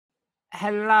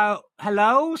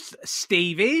Hello,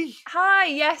 Stevie? Hi,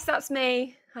 yes, that's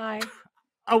me. Hi.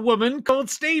 A woman called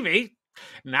Stevie?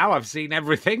 Now I've seen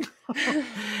everything.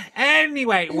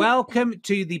 Anyway, welcome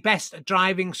to the best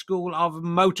driving school of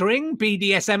motoring,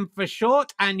 BDSM for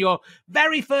short, and your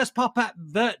very first pop at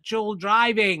virtual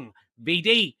driving,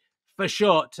 VD for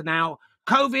short. Now,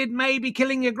 COVID may be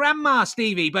killing your grandma,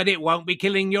 Stevie, but it won't be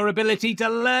killing your ability to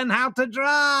learn how to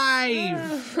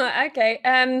drive. Okay.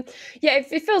 Yeah,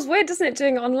 it feels weird, doesn't it,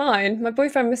 doing it online? My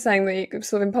boyfriend was saying that it was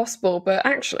sort of impossible, but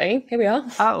actually, here we are.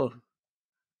 Oh,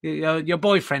 your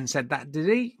boyfriend said that, did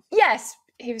he? Yes,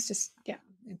 he was just, yeah.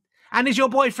 And is your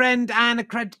boyfriend an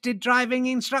accredited driving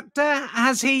instructor?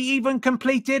 Has he even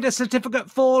completed a certificate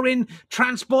 4 in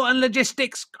transport and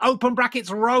logistics, open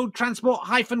brackets, road transport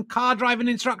hyphen car driving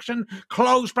instruction,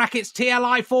 close brackets,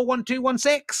 TLI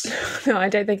 41216? No, I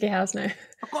don't think he has, no.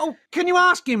 Oh, can you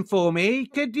ask him for me?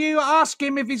 Could you ask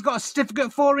him if he's got a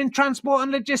certificate 4 in transport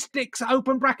and logistics,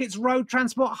 open brackets, road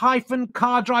transport hyphen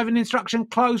car driving instruction,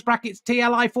 close brackets,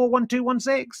 TLI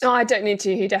 41216? No, I don't need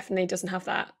to. He definitely doesn't have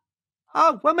that.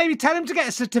 Oh, well, maybe tell him to get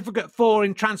a certificate 4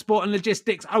 in transport and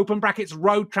logistics, open brackets,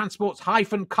 road transports,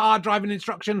 hyphen, car driving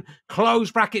instruction,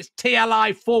 close brackets,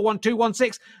 TLI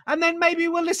 41216, and then maybe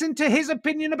we'll listen to his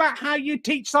opinion about how you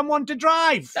teach someone to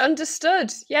drive.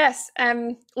 Understood, yes.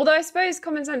 Although I suppose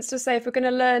common sense to say if we're going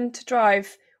to learn to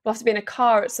drive, we'll have to be in a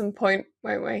car at some point,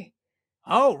 won't we?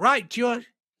 Oh, right. You're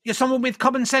someone with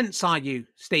common sense, are you,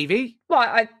 Stevie? Well,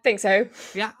 I think so.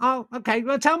 Yeah. Oh, okay.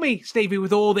 Well, tell me, Stevie,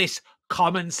 with all this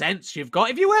common sense you've got,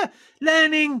 if you were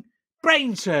learning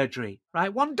brain surgery,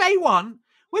 right, day one,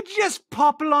 would you just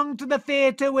pop along to the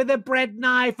theatre with a bread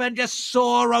knife and just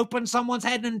saw open someone's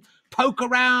head and poke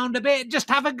around a bit, just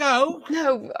have a go?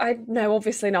 No,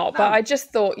 obviously not. No. But I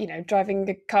just thought, driving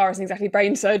a car isn't exactly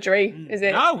brain surgery, is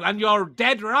it? No, and you're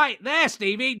dead right there,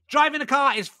 Stevie. Driving a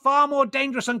car is far more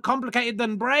dangerous and complicated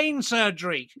than brain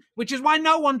surgery, which is why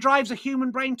no one drives a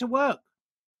human brain to work.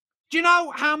 Do you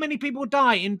know how many people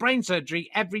die in brain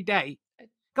surgery every day?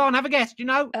 Go on, have a guess. Do you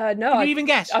know? No. Can you even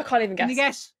guess? I can't even guess. Can you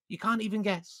guess? You can't even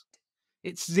guess.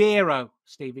 It's 0,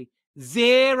 Stevie.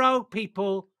 0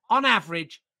 people on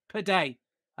average per day.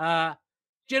 Do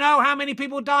you know how many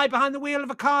people die behind the wheel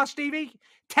of a car, Stevie?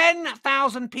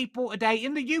 10,000 people a day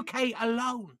in the UK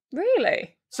alone.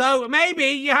 Really? So maybe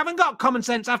you haven't got common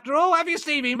sense after all, have you,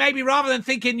 Stevie? Maybe rather than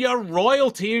thinking you're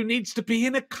royalty who needs to be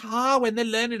in a car when they're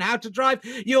learning how to drive,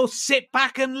 you'll sit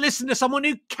back and listen to someone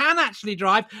who can actually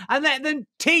drive and let them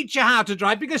teach you how to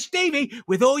drive. Because, Stevie,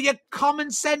 with all your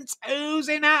common sense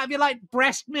oozing out of you like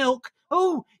breast milk,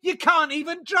 oh, you can't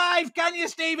even drive, can you,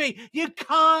 Stevie? You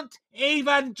can't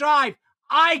even drive.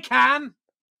 I can.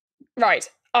 Right.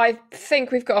 I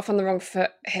think we've got off on the wrong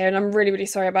foot here, and I'm really, really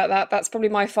sorry about that. That's probably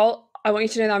my fault. I want you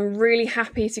to know that I'm really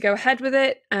happy to go ahead with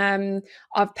it.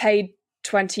 I've paid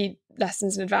 20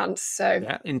 lessons in advance, so...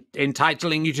 Yeah,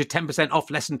 entitling you to 10%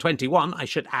 off lesson 21, I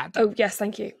should add. Oh, yes,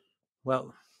 thank you.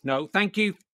 Well, no, thank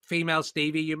you, female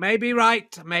Stevie. You may be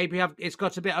right. Maybe it's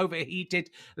got a bit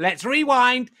overheated. Let's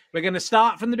rewind. We're going to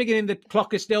start from the beginning. The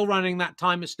clock is still running. That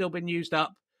time has still been used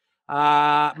up.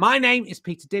 My name is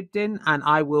Peter Dibdin, and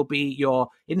I will be your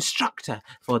instructor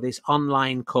for this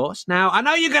online course. Now, I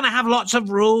know you're going to have lots of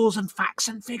rules and facts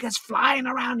and figures flying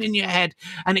around in your head,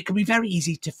 and it can be very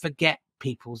easy to forget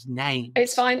people's names.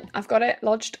 It's fine. I've got it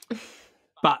lodged.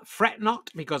 But fret not,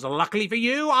 because luckily for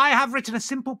you, I have written a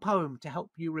simple poem to help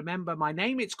you remember my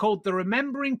name. It's called the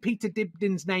Remembering Peter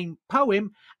Dibdin's Name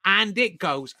poem, and it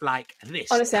goes like this.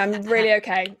 Honestly, I'm really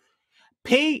okay.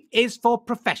 P is for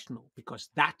professional, because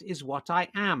that is what I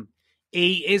am.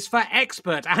 E is for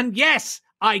expert, and yes,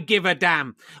 I give a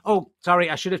damn. Oh, sorry,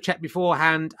 I should have checked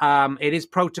beforehand. It is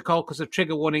protocol because of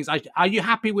trigger warnings. Are you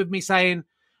happy with me saying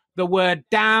the word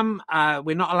damn?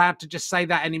 We're not allowed to just say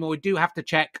that anymore. We do have to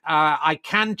check. I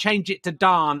can change it to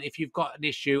darn if you've got an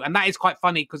issue, and that is quite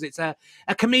funny because it's a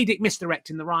comedic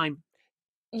misdirect in the rhyme.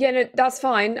 Yeah, no, that's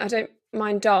fine. I don't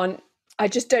mind darn. I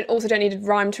just don't need a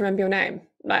rhyme to remember your name.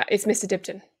 Like, it's Mr.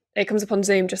 Dibdin. It comes up on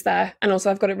Zoom just there. And also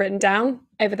I've got it written down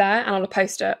over there and on a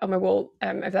poster on my wall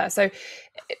over there. So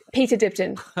Peter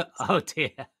Dibdin. Oh dear.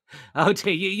 Oh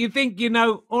dear. You think you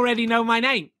already know my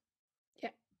name? Yeah.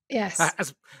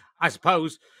 Yes. I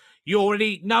suppose you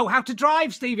already know how to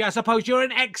drive, Stevie. I suppose you're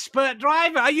an expert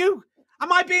driver.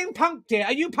 Am I being punked here?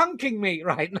 Are you punking me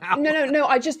right now? No.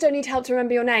 I just don't need help to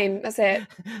remember your name. That's it.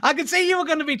 I could see you were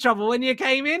going to be trouble when you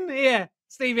came in here,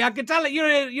 Stevie. I could tell it.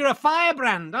 You're a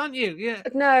firebrand, aren't you? Yeah.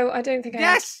 No, I don't think I am.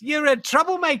 Yes, you're a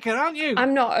troublemaker, aren't you?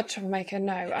 I'm not a troublemaker,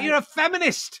 no. You're a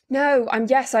feminist. No,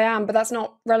 yes, I am, but that's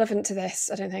not relevant to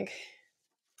this, I don't think.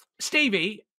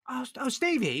 Stevie, Oh,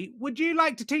 Stevie, would you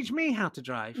like to teach me how to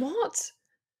drive? What?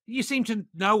 You seem to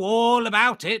know all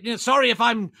about it. Sorry if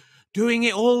I'm doing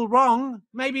it all wrong.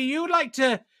 Maybe you would like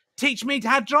to teach me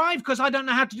how to drive, because I don't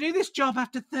know how to do this job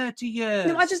after 30 years.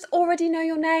 No, I just already know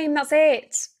your name. That's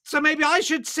it. So maybe I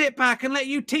should sit back and let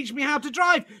you teach me how to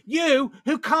drive. You,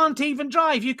 who can't even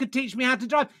drive, you could teach me how to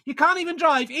drive. You can't even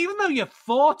drive, even though you're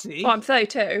 40. Well, I'm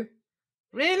 32.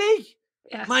 Really?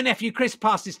 Yes. My nephew Chris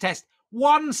passed his test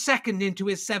 1 second into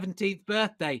his 17th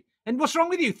birthday. And what's wrong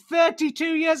with you?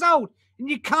 32 years old. And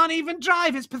you can't even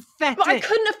drive. It's pathetic. But I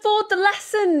couldn't afford the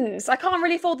lessons. I can't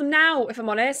really afford them now, if I'm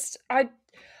honest.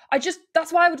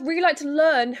 That's why I would really like to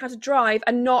learn how to drive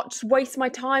and not waste my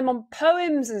time on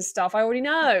poems and stuff I already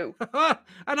know.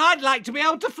 And I'd like to be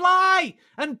able to fly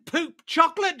and poop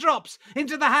chocolate drops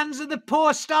into the hands of the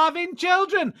poor starving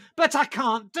children. But I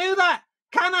can't do that.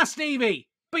 Can I, Stevie?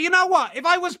 But you know what? If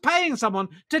I was paying someone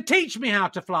to teach me how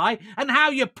to fly and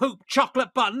how you poop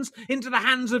chocolate buttons into the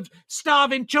hands of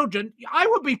starving children, I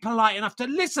would be polite enough to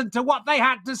listen to what they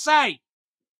had to say.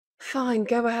 Fine,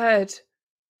 go ahead.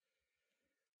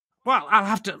 Well,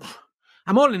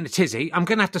 I'm all in a tizzy. I'm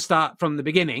going to have to start from the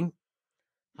beginning.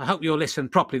 I hope you'll listen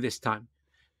properly this time.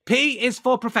 P is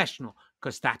for professional,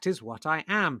 because that is what I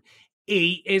am.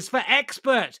 E is for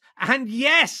expert. And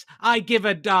yes, I give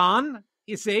a darn.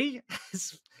 You see?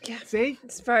 Yeah, see?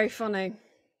 It's very funny.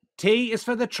 T is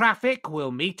for the traffic.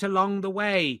 We'll meet along the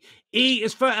way. E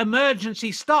is for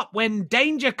emergency stop when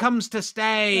danger comes to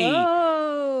stay.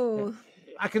 Oh.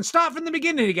 I can start from the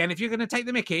beginning again if you're going to take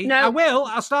the mickey. No. I will.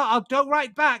 I'll go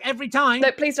right back every time.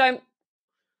 No, please don't.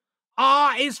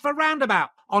 R is for roundabout.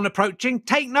 On approaching,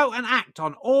 take note and act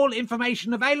on all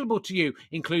information available to you,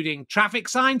 including traffic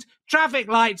signs, traffic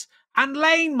lights, and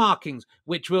lane markings,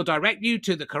 which will direct you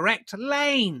to the correct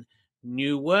lane.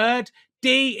 New word.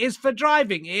 D is for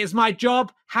driving. It is my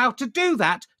job how to do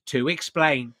that to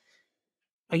explain.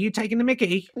 Are you taking the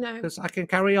mickey? No. Because I can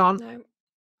carry on. No.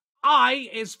 I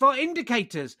is for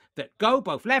indicators that go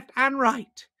both left and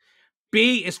right.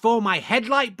 B is for my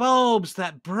headlight bulbs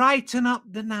that brighten up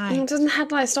the night. Doesn't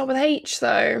headlight start with H,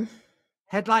 though?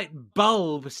 Headlight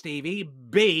bulb, Stevie.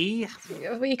 B.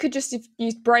 Well, you could just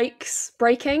use brakes.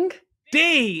 Braking.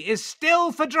 D is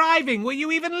still for driving. Were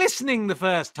you even listening the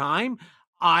first time?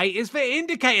 I is for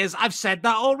indicators. I've said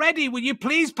that already. Will you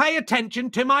please pay attention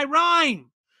to my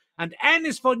rhyme? And N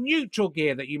is for neutral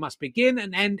gear, that you must begin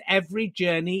and end every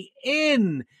journey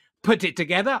in. Put it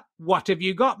together. What have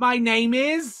you got? My name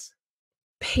is...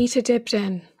 Peter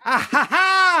Dibdin. Ah ha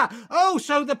ha! Oh,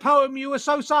 so the poem you were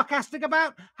so sarcastic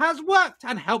about has worked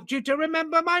and helped you to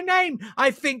remember my name.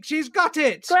 I think she's got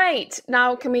it. Great.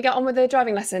 Now, can we get on with the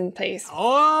driving lesson, please?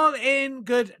 All in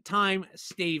good time,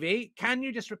 Stevie. Can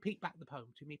you just repeat back the poem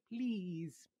to me,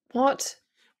 please? What?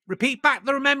 Repeat back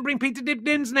the Remembering Peter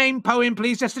Dibdin's Name poem,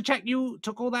 please, just to check you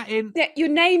took all that in. Yeah, your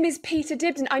name is Peter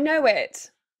Dibdin. I know it.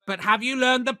 But have you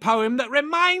learned the poem that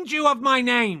reminds you of my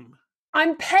name?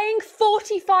 I'm paying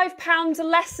 £45 a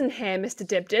lesson here, Mr.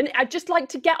 Dibdin. I'd just like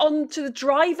to get on to the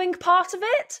driving part of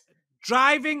it.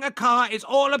 Driving a car is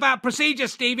all about procedure,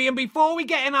 Stevie, and before we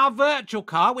get in our virtual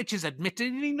car, which is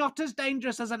admittedly not as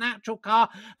dangerous as an actual car,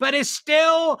 but is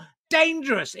still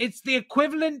dangerous. It's the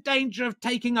equivalent danger of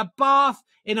taking a bath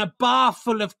in a bar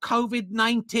full of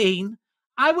COVID-19.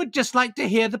 I would just like to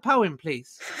hear the poem,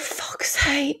 please. For fuck's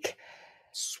sake.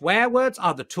 Swear words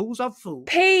are the tools of fools.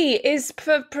 P is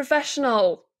for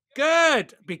professional.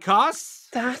 Good, because...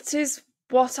 That is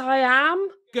what I am.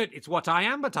 Good, it's what I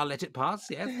am, but I'll let it pass,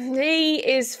 yes. E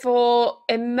is for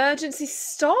emergency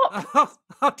stop.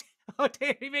 Oh,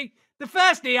 dear me. The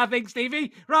first E, I think,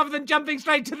 Stevie, rather than jumping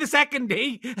straight to the second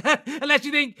E. Unless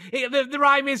you think the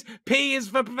rhyme is P is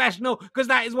for professional, because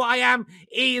that is what I am.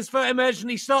 E is for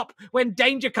emergency stop when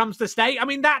danger comes to stay. I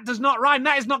mean, that does not rhyme.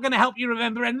 That is not going to help you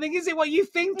remember anything, is it? What you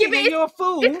thinking? Yeah, You're a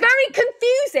fool. It's very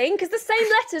confusing because the same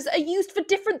letters are used for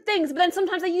different things, but then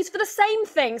sometimes they're used for the same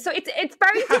thing. So it's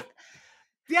very...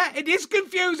 Yeah, it is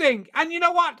confusing. And you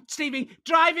know what, Stevie?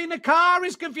 Driving a car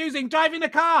is confusing. Driving a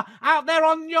car out there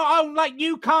on your own like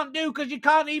you can't do because you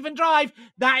can't even drive,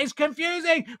 that is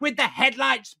confusing. With the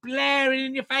headlights blaring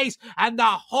in your face and the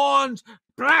horns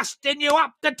blasting you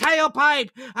up the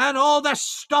tailpipe and all the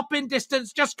stopping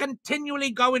distance just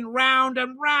continually going round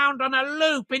and round on a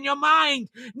loop in your mind.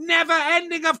 Never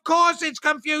ending. Of course it's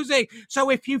confusing. So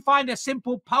if you find a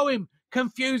simple poem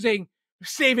confusing,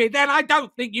 Stevie, then I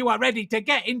don't think you are ready to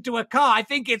get into a car. I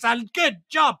think it's a good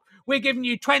job we're giving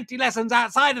you 20 lessons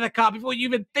outside of the car before you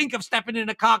even think of stepping in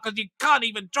a car because you can't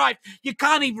even drive. You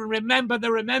can't even remember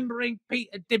the Remembering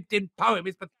Peter Dibdin poem.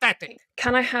 It's pathetic.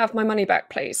 Can I have my money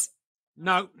back, please?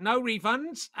 No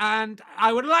refunds. And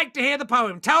I would like to hear the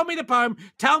poem. Tell me the poem.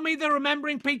 Tell me the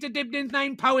Remembering Peter Dibdin's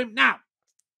Name poem now.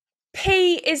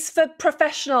 P is for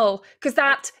professional, because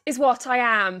that is what I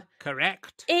am.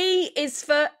 Correct. E is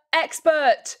for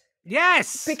expert.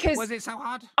 Yes. Because was it so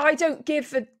hard? I don't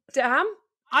give a damn.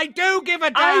 I do give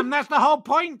a damn. That's the whole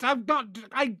point. I'm not.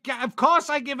 Of course,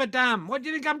 I give a damn. What do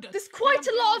you think I'm doing? There's quite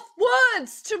a lot of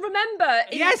words to remember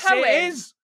in the poem. It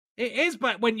is. It is.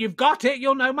 But when you've got it,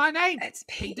 you'll know my name. It's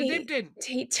Peter Dibdin.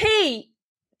 T.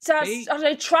 So that's, I don't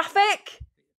know, traffic.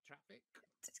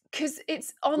 Because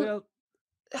it's on. Well,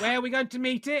 where are we going to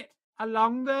meet it?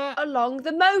 Along the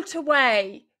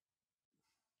motorway.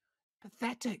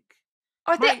 Pathetic.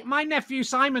 I think my nephew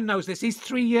Simon knows this. He's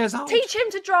 3 years old. Teach him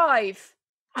to drive.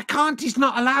 I can't. He's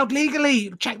not allowed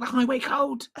legally. Check the highway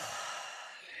code.